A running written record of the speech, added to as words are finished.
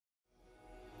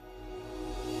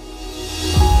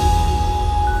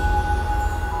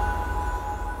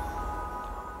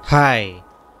Hi,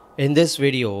 in this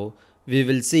video, we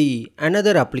will see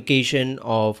another application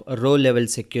of row level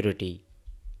security.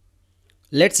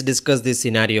 Let's discuss this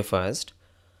scenario first.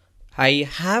 I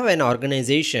have an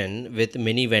organization with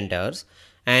many vendors,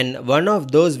 and one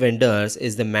of those vendors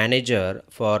is the manager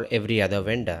for every other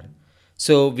vendor.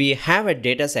 So we have a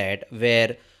data set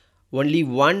where only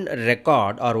one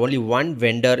record or only one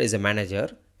vendor is a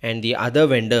manager and the other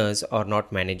vendors are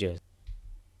not managers.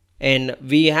 And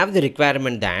we have the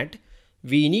requirement that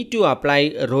we need to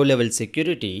apply row level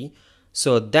security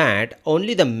so that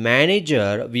only the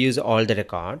manager views all the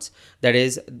records, that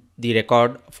is the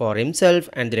record for himself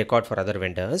and the record for other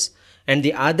vendors, and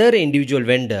the other individual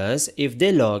vendors, if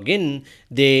they log in,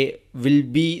 they will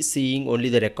be seeing only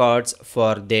the records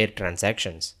for their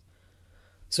transactions.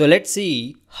 So let's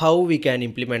see how we can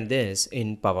implement this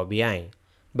in Power BI.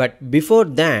 But before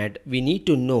that, we need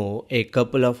to know a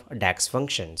couple of DAX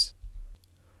functions.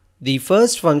 The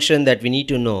first function that we need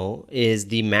to know is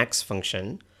the max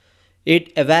function.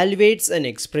 It evaluates an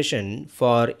expression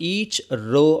for each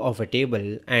row of a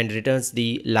table and returns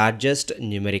the largest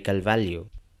numerical value.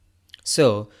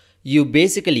 So you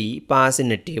basically pass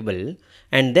in a table,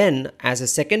 and then as a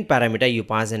second parameter you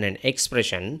pass in an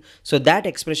expression. So that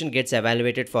expression gets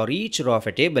evaluated for each row of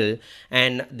a table,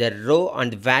 and the row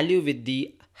and the value with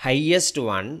the highest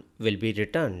one will be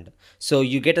returned. So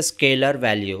you get a scalar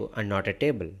value and not a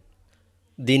table.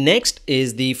 The next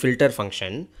is the filter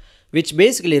function, which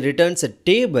basically returns a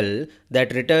table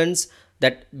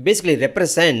that basically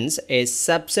represents a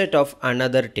subset of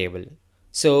another table.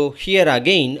 So here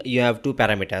again you have two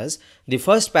parameters. The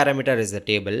first parameter is the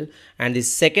table and the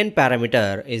second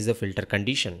parameter is the filter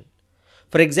condition.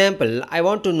 For example, I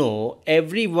want to know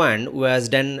everyone who has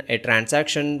done a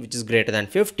transaction which is greater than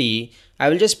 50. I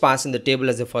will just pass in the table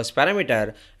as the first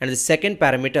parameter, and the second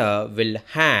parameter will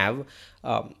have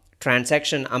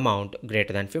transaction amount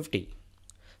greater than 50.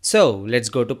 So let's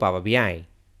go to Power BI.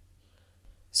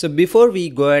 So before we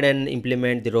go ahead and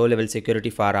implement the row level security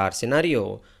for our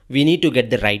scenario, we need to get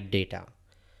the right data.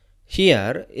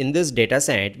 Here in this data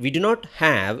set, we do not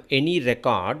have any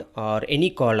record or any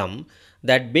column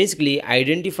that basically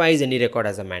identifies any record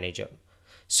as a manager.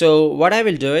 So what I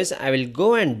will do is I will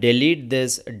go and delete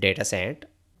this data set.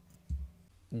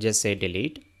 Just say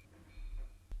delete.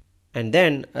 And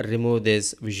then remove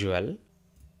this visual.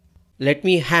 Let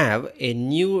me have a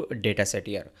new data set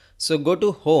here. So go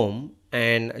to home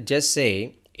and just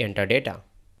say enter data.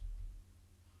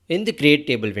 In the create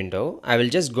table window, I will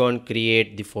just go and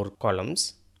create the 4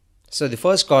 columns. So the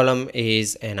first column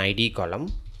is an ID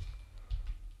column.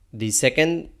 The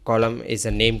second column is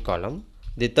a name column.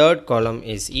 The third column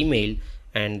is email,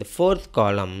 and the fourth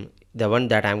column, the one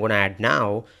that I'm going to add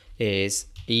now, is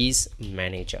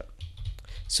manager.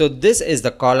 So this is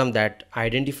the column that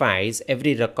identifies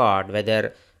every record,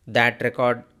 whether that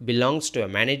record belongs to a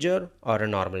manager or a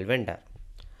normal vendor.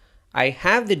 I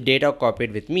have the data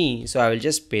copied with me, so I will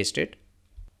just paste it.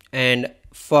 And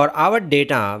for our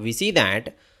data, we see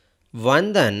that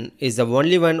Vandan is the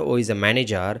only one who is a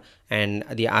manager and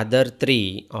the other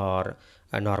 3 are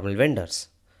normal vendors.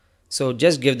 So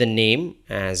just give the name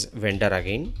as vendor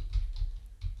again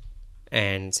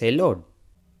and say load.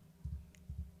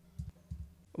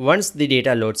 Once the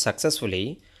data loads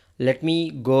successfully, let me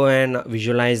go and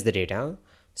visualize the data.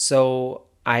 So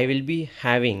I will be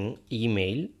having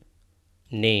email,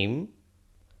 name,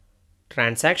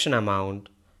 transaction amount,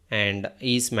 and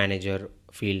manager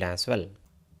field as well.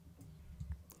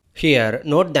 Here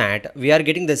note that we are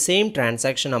getting the same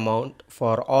transaction amount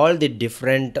for all the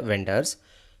different vendors,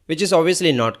 which is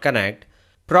obviously not correct.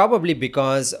 Probably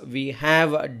because we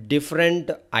have different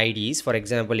IDs. For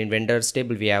example, in vendors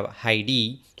table we have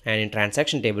ID, and in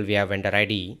transaction table we have vendor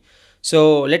ID.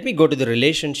 So let me go to the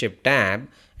relationship tab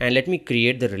and let me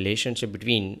create the relationship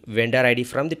between vendor ID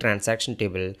from the transaction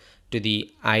table to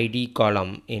the ID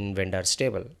column in vendors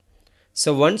table.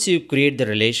 So once you create the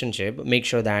relationship, make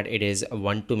sure that it is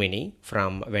one to many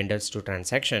from vendors to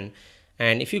transaction.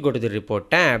 And if you go to the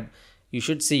report tab, you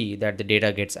should see that the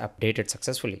data gets updated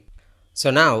successfully.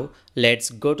 So now let's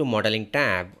go to modeling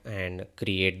tab and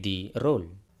create the role.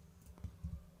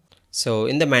 So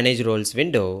in the manage roles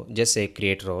window, just say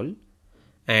create role,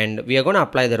 and we are going to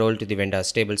apply the role to the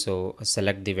vendors table. So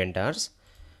select the vendors,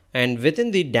 and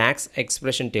within the DAX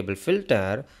expression table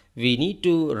filter, we need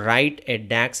to write a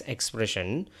DAX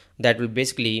expression that will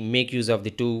basically make use of the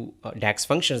 2 DAX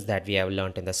functions that we have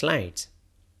learned in the slides.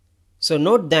 So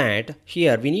note that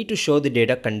here we need to show the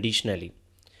data conditionally.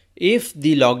 If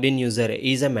the logged in user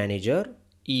is a manager,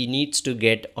 he needs to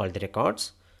get all the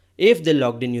records. If the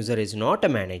logged in user is not a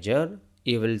manager,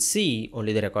 he will see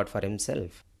only the record for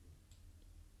himself.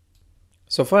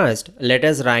 So first, let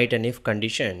us write an if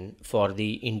condition for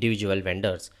the individual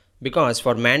vendors, because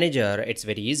for manager it's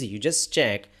very easy. You just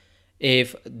check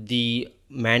if the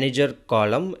manager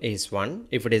column is 1.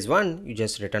 If it is 1, you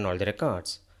just return all the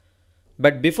records.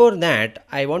 But before that,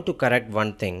 I want to correct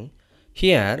one thing.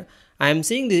 Here I am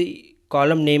seeing the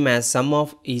column name as sum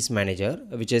of is manager,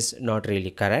 which is not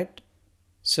really correct.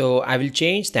 So I will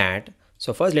change that.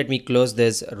 So first let me close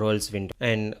this roles window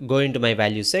and go into my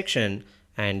value section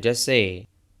and just say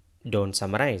don't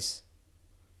summarize.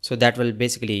 So that will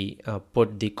basically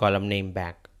put the column name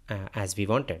back as we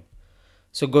wanted.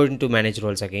 So go into manage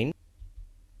roles again.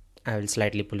 I will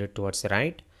slightly pull it towards the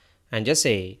right and just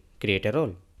say create a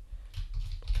role,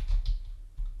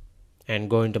 and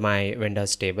go into my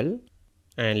vendors table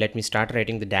and let me start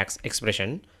writing the DAX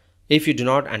expression. If you do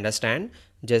not understand,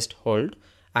 just hold.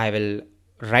 I will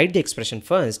write the expression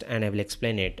first and I will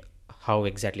explain it how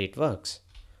exactly it works.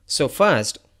 So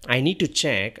first I need to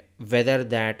check whether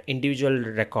that individual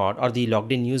record or the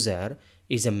logged in user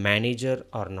is a manager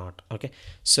or not. Okay,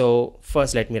 so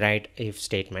first let me write if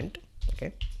statement.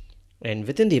 Okay, and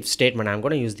within the if statement I'm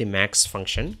going to use the max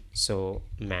function. So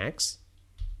max,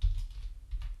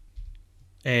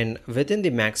 and within the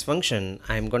max function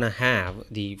I'm gonna have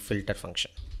the filter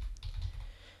function.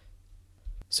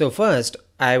 So first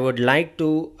I would like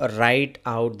to write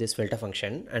out this filter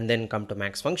function and then come to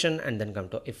max function and then come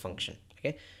to if function.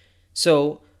 Okay,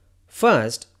 so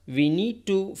first we need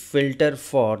to filter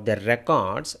for the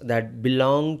records that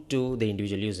belong to the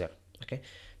individual user. Okay,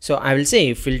 so I will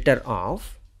say filter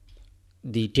of,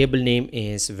 the table name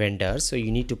is vendors, so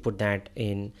you need to put that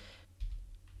in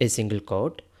a single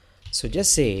quote. So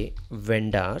just say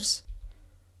vendors,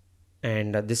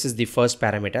 and this is the first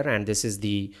parameter and this is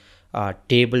the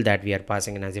table that we are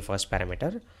passing in as the first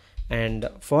parameter. And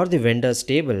for the vendors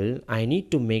table I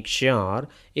need to make sure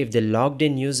if the logged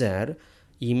in user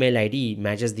email ID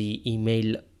matches the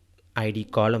email ID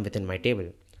column within my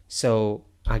table. So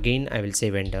again I will say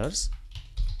vendors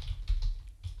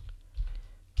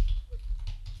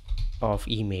of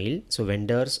email. So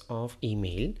vendors of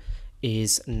email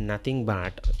is nothing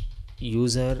but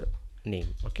user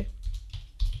name. Okay,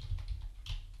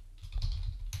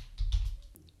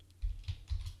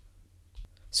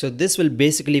 so this will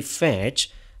basically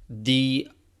fetch the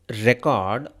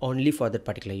record only for that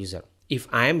particular user. If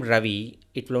I am Ravi,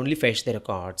 it will only fetch the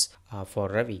records for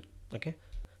Ravi. Okay,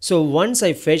 so once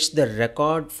I fetch the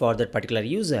record for that particular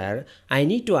user, I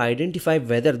need to identify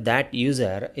whether that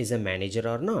user is a manager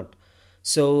or not.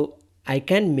 So I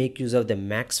can make use of the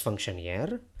max function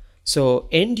here. So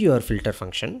end your filter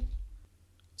function.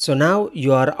 So now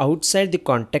you are outside the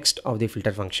context of the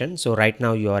filter function. So right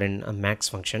now you are in a max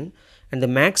function, and the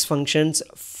max function's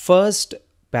first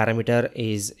parameter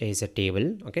is a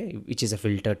table, okay, which is a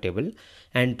filter table,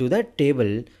 and to that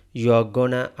table you are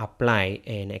gonna apply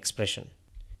an expression,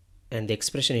 and the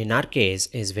expression in our case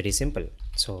is very simple.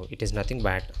 So it is nothing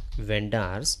but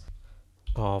vendors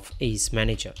of is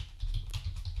manager.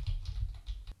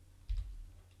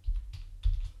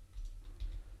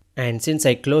 And since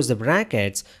I close the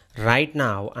brackets, right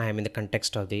now I am in the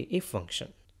context of the if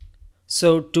function.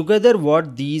 So together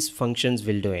what these functions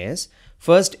will do is,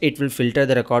 first it will filter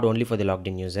the record only for the logged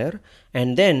in user,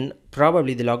 and then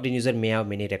probably the logged in user may have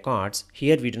many records.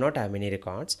 Here we do not have many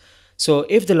records. So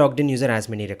if the logged in user has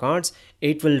many records,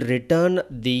 it will return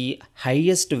the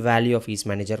highest value of each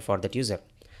manager for that user.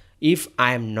 If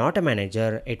I am not a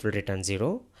manager, it will return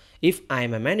 0. If I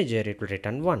am a manager, it will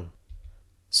return 1.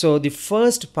 So the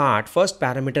first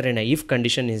parameter in a if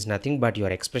condition is nothing but your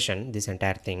expression, this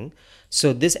entire thing.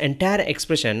 So this entire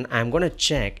expression, I'm going to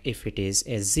check if it is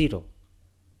a 0.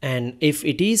 And if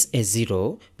it is a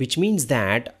 0, which means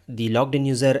that the logged in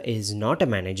user is not a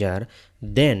manager,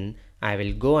 then I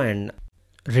will go and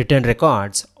return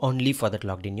records only for that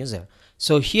logged in user.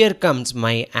 So here comes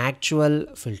my actual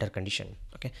filter condition.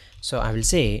 Okay, so I will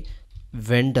say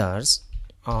vendors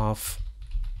of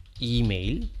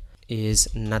email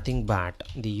is nothing but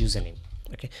the username.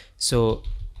 Okay, so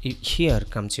here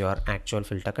comes your actual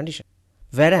filter condition.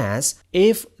 Whereas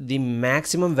if the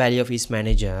maximum value of each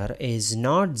manager is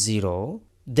not 0,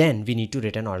 then we need to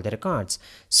return all the records.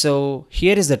 So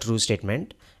here is the true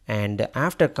statement, and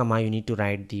after comma you need to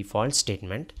write the false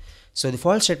statement. So the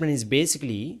false statement is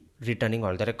basically returning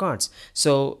all the records.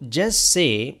 So just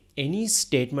say any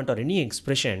statement or any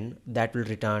expression that will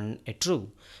return a true.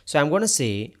 So I'm going to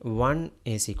say 1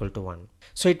 is equal to 1.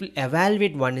 So it will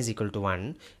evaluate 1 is equal to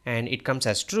 1 and it comes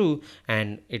as true,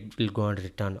 and it will go and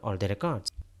return all the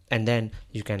records. And then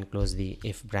you can close the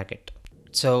if bracket.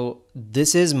 So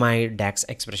this is my DAX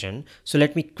expression. So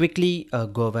let me quickly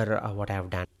go over what I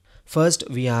have done. First,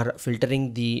 we are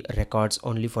filtering the records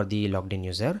only for the logged in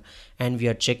user, and we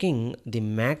are checking the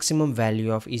maximum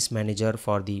value of is manager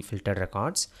for the filtered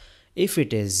records. If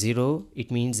it is 0,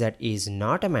 it means that he is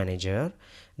not a manager.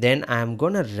 Then I am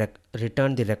gonna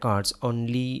return the records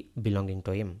only belonging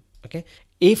to him. Okay.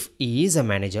 If he is a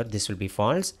manager, this will be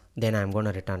false. Then I am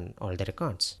gonna return all the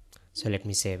records. So let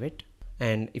me save it.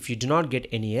 And if you do not get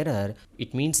any error,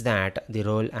 it means that the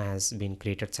role has been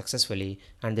created successfully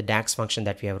and the DAX function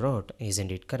that we have wrote is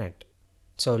indeed correct.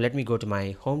 So let me go to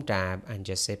my home tab and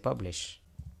just say publish.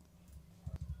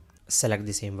 Select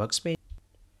the same workspace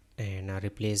and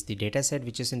replace the dataset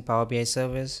which is in Power BI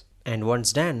service. And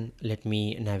once done, let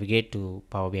me navigate to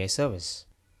Power BI service.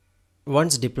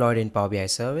 Once deployed in Power BI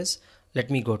service, let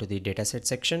me go to the dataset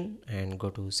section and go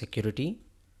to security.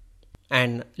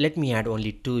 And let me add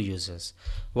only 2 users.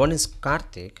 One is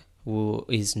Karthik, who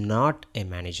is not a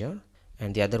manager,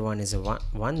 and the other one is a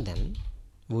one then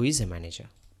who is a manager.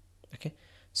 Okay,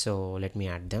 so let me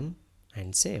add them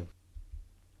and save.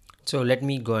 So let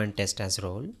me go and test as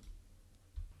role.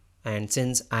 And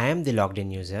since I am the logged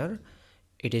in user,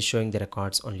 it is showing the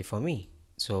records only for me.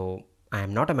 So I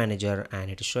am not a manager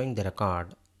and it is showing the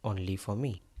record only for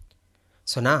me.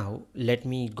 So now let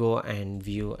me go and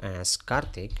view as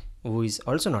Karthik, who is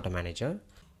also not a manager,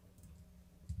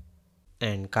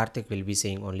 and Karthik will be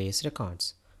seeing only his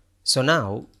records. So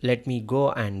now let me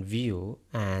go and view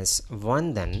as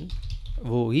Vandan,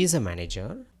 who is a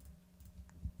manager,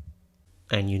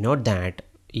 and you note that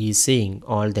he is seeing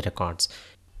all the records.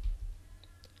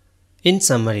 In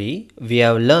summary, we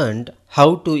have learned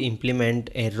how to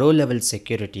implement a row level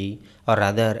security, or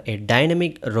rather a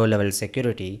dynamic row level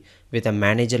security with a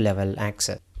manager level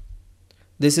access.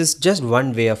 This is just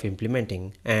one way of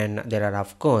implementing, and there are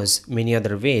of course many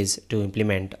other ways to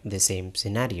implement the same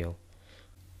scenario.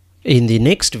 In the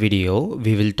next video,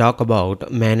 we will talk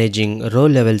about managing row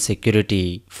level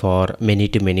security for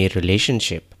many-to-many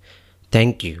relationship.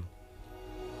 Thank you.